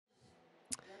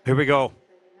Here we go.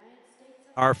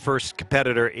 Our first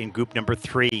competitor in group number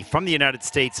 3 from the United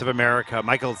States of America,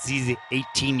 Michael XIE,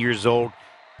 18 years old,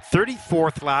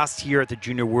 34th last year at the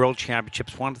Junior World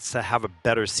Championships. Wanted to have a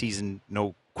better season,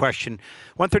 no question.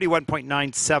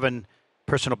 131.97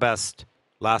 personal best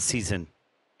last season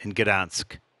in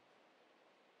Gdansk.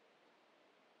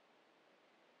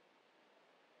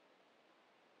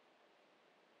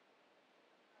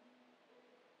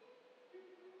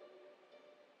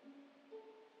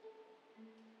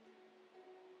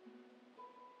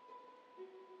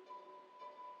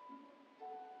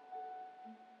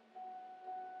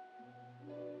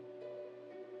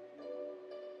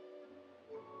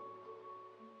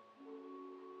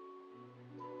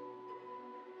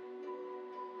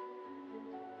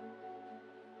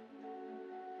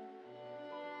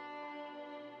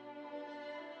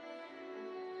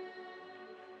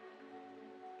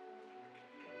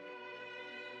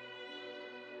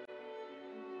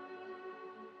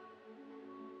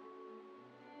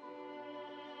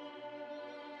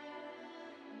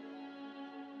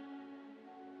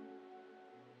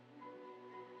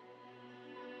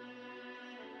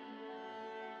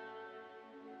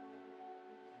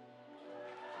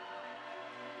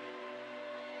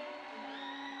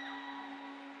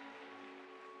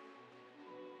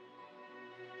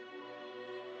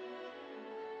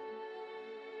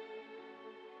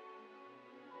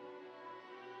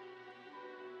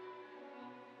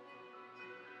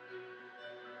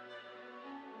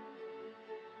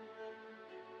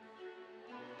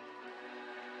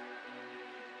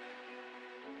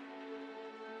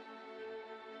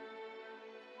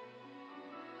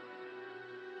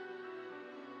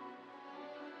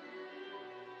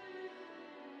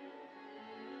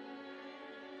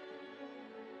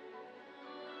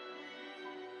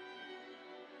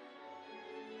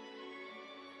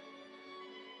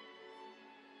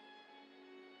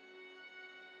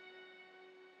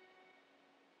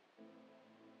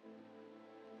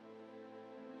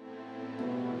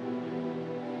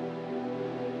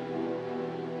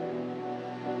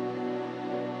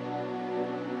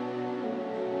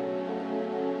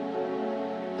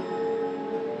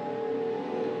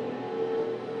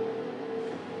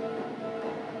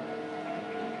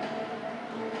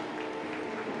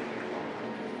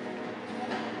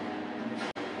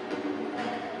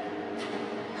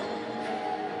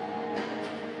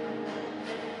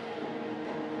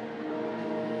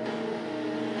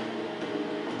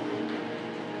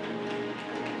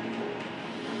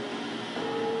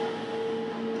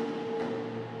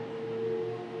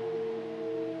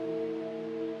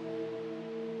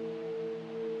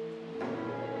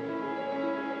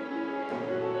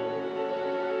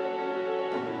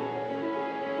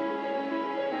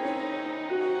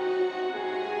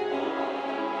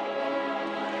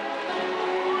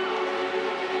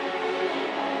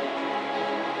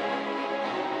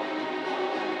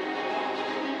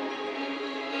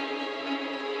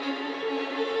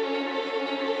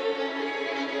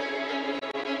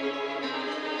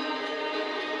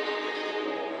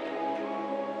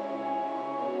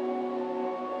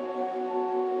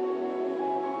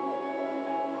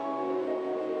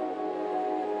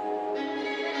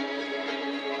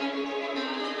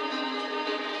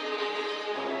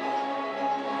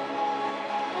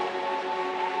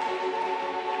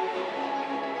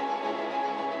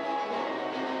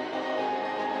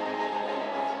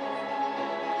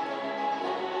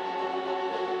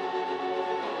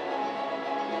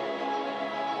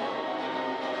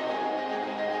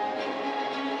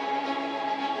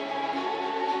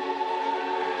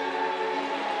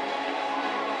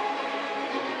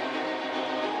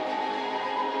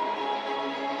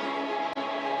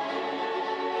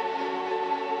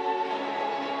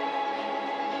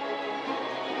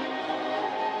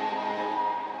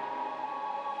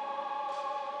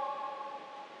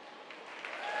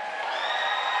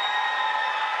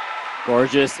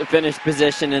 Gorgeous finished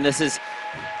position, and this is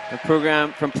a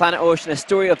program from Planet Ocean, a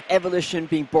story of evolution,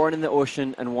 being born in the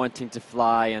ocean and wanting to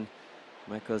fly. And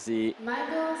Michael XIE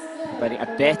providing a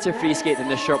better free skate than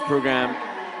this short program.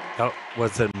 That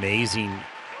was amazing,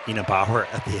 Ina Bauer,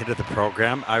 at the end of the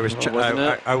program. I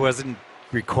wasn't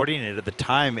recording it at the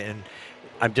time, and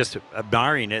I'm just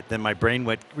admiring it. Then my brain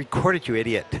went, "Record it, you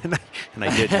idiot!" and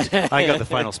I didn't. I got the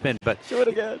final spin, but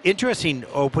interesting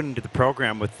opening to the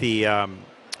program with the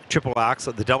triple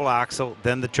axle, the double axle,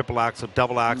 then the triple axle,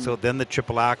 double axle, then the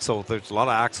triple axle. There's a lot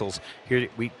of axles. Here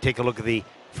we take a look at the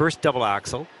first double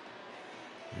axle.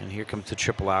 And here comes the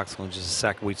triple axle in just a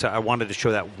second. I wanted to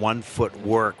show that 1 foot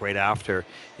work right after.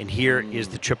 And here is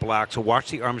the triple axle. Watch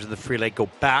the arms of the free leg go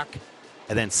back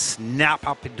and then snap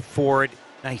up into forward.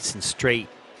 Nice and straight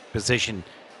position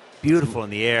beautiful in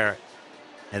the air,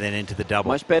 and then into the double.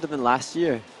 Much better than last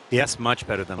year. Yes, much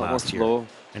better than last year. Slow.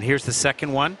 And here's the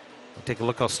second one. We'll take a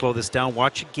look. I'll slow this down.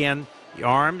 Watch again. The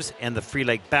arms and the free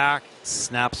leg back.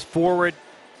 Snaps forward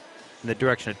in the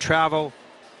direction of travel.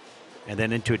 And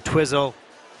then into a twizzle.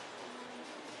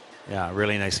 Yeah,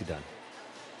 really nicely done.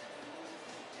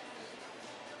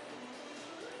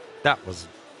 That was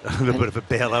a little bit of a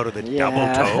bailout of the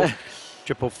double toe.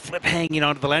 Triple flip hanging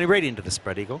onto the landing, right into the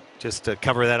spread eagle. Just to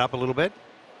cover that up a little bit.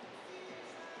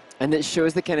 And it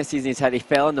shows the kind of season he's had. He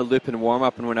fell in the loop in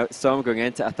warm-up, and when I saw him going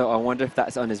into it, I thought, I wonder if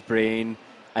that's on his brain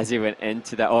as he went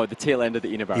into that. Oh, the tail end of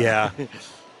the Inabar. Yeah.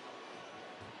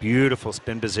 Beautiful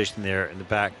spin position there in the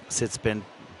back. Sit spin.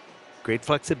 Great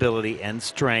flexibility and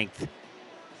strength.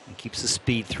 And keeps the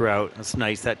speed throughout. That's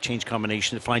nice. That change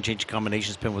combination, the fine change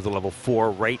combination spin with a level 4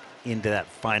 right into that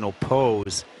final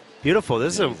pose. Beautiful.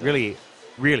 This is a really,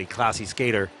 really classy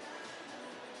skater.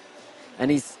 And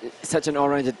he's such an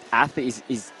all-rounded athlete.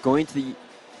 He's going to the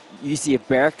UC of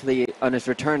Berkeley on his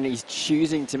return. He's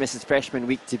choosing to miss his freshman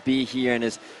week to be here, and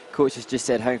his coach has just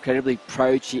said how incredibly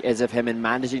proud she is of him in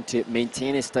managing to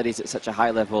maintain his studies at such a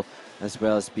high level as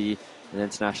well as be an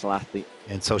international athlete.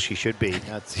 And so she should be.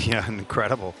 That's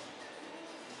incredible.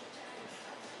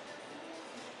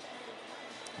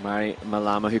 Mari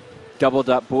Malama, who doubled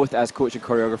up both as coach and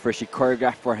choreographer. She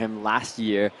choreographed for him last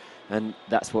year, and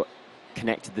that's what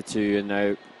connected the two, and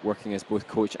now working as both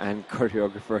coach and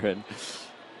choreographer and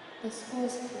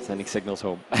sending signals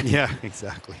home. Yeah,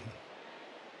 exactly.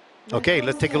 Okay,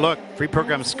 let's take a look. Free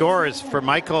program scores for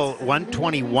Michael,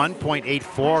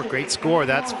 121.84. Great score.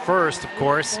 That's first, of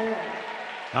course.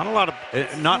 Not a lot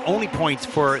of, not only points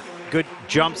for good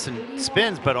jumps and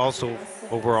spins, but also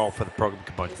overall for the program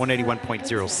component.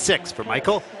 181.06 for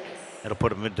Michael. That'll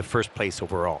put him into first place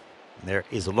overall. And there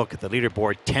is a look at the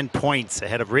leaderboard, 10 points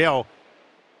ahead of Rio.